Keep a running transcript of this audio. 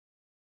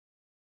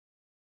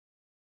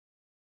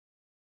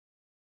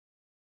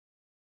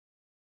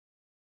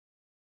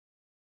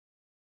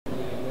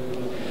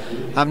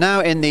I'm now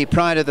in the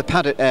Pride of the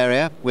Paddock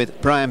area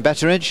with Brian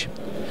Betteridge.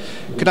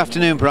 Good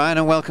afternoon, Brian,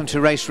 and welcome to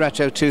Race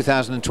Retro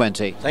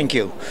 2020. Thank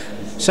you.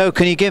 So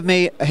can you give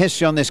me a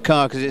history on this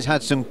car, because it's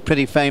had some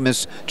pretty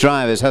famous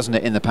drivers, hasn't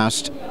it, in the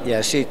past?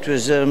 Yes, it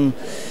was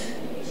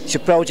it's a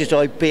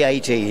prototype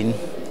P18,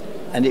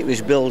 and it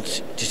was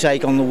built to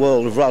take on the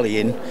world of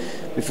rallying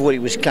before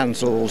it was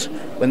cancelled.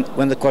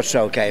 When the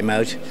Quattro came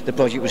out, the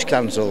project was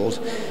cancelled,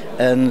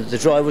 and the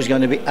driver was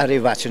going to be Harry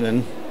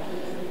Vatanen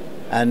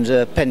and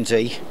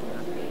Penty,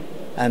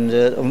 and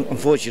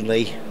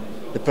unfortunately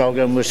the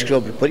programme was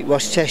scrubbed, but it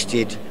was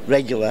tested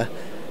regular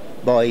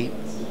by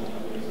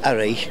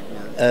Harry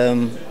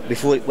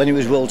before, when he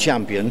was world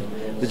champion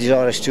with his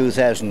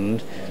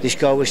RS2000. This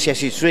car was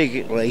tested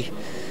frequently,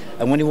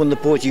 and when he won the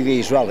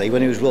Portuguese rally,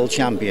 when he was world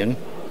champion,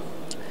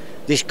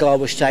 this car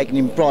was taken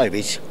in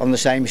private on the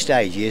same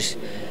stages,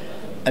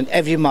 and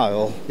every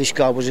mile this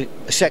car was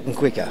a second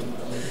quicker.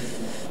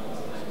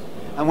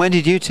 And when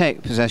did you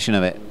take possession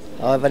of it?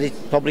 I've had it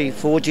probably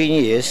 14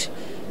 years.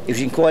 It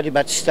was in quite a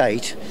bad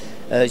state.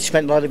 It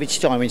spent a lot of its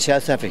time in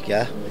South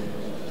Africa,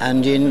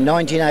 and in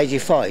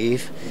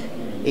 1985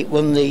 it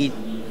won the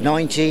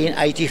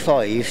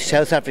 1985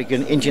 South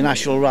African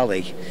International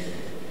Rally,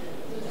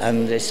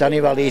 and it's the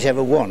only rally it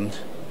ever won,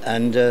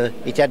 and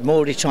it had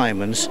more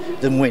retirements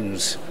than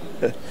wins.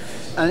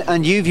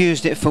 And you've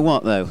used it for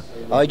what, though?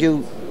 I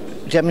do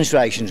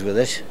demonstrations with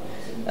it.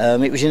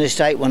 It was in a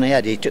state when I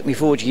had it. It took me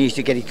 40 years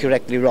to get it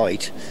correctly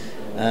right,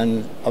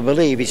 and I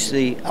believe it's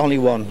the only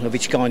one of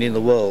its kind in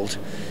the world,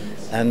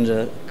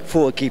 and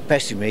Ford keep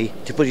pestering me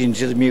to put it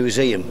into the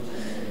museum,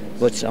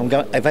 but I'm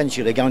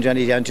eventually going to hand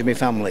it down to my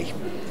family,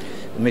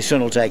 and my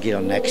son will take it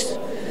on next.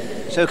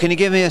 So can you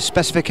give me a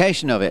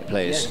specification of it,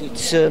 please?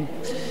 Yes,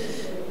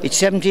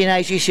 it's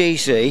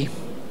 1780cc.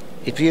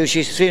 It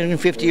produces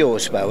 350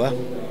 horsepower.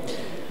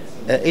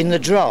 In the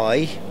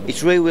dry,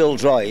 it's rear-wheel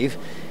drive.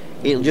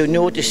 It'll do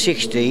 0 to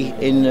 60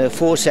 in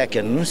 4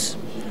 seconds,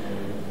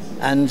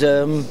 and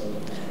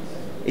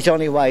it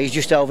only weighs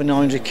just over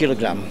 900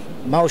 kilogram.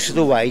 Most of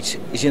the weight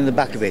is in the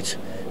back of it.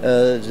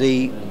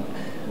 The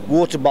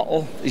water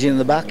bottle is in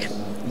the back,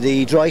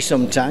 the dry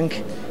sump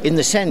tank. In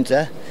the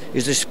centre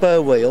is the spur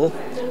wheel.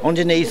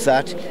 Underneath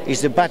that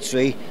is the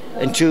battery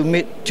and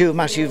two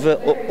massive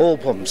oil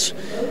pumps.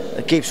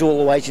 It keeps all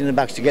the weight in the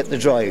back to get the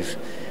drive,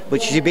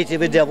 which is a bit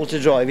of a devil to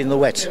drive in the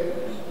wet.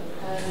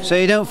 So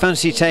you don't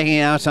fancy taking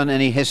it out on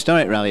any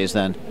historic rallies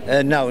then?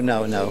 No.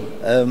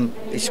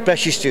 It's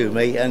precious to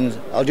me, and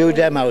I'll do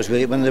demos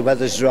with it when the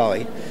weather's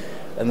dry,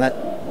 and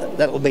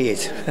that'll be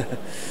it.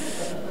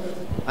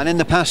 And in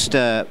the past,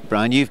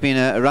 Brian, you've been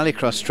a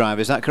rallycross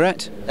driver, is that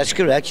correct? That's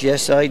correct,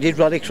 yes. I did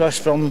rallycross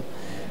from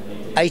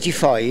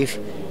 85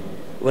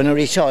 when I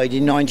retired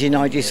in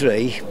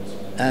 1993,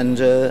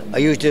 and I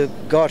used a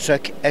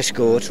Gartrek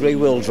Escort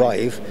rear-wheel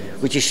drive,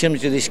 which is similar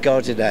to this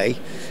car today.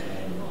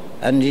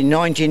 And in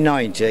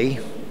 1990,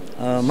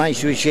 I managed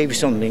to achieve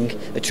something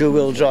a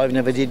two-wheel drive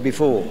never did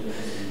before.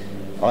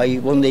 I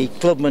won the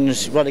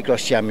Clubman's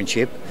Rallycross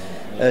Championship,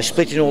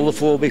 splitting all the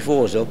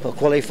 4x4s up. I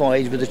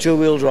qualified with a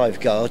two-wheel drive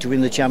car to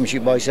win the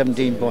championship by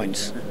 17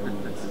 points.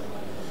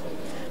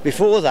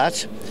 Before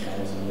that,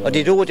 I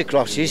did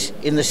autocrosses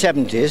in the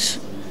 70s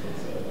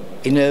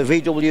in a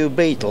VW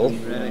Beetle,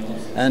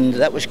 and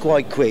that was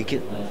quite quick.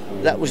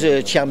 That was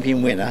a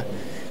champion winner.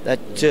 That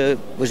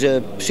was a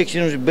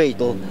 1600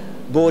 Beetle,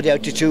 bored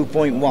out to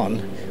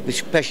 2.1 with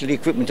special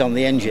equipment on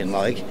the engine,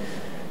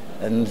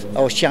 and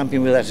I was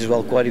champion with that as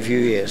well quite a few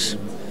years.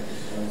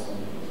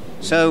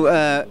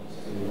 So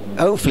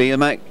hopefully you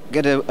might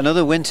get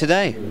another win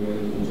today.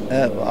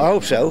 I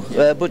hope so,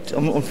 but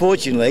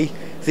unfortunately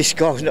this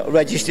car's not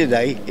registered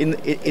today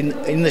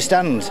in the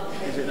stand. Is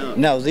it not?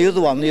 No, the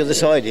other one, the other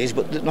side is,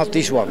 but not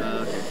this one.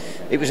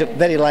 It was a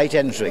very late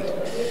entry.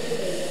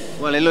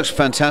 Well, it looks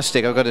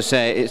fantastic, I've got to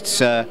say.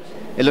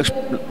 It looks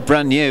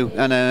brand new,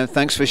 and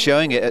thanks for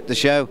showing it at the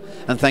show,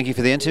 and thank you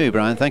for the interview,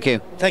 Brian. Thank you.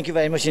 Thank you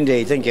very much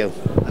indeed. Thank you.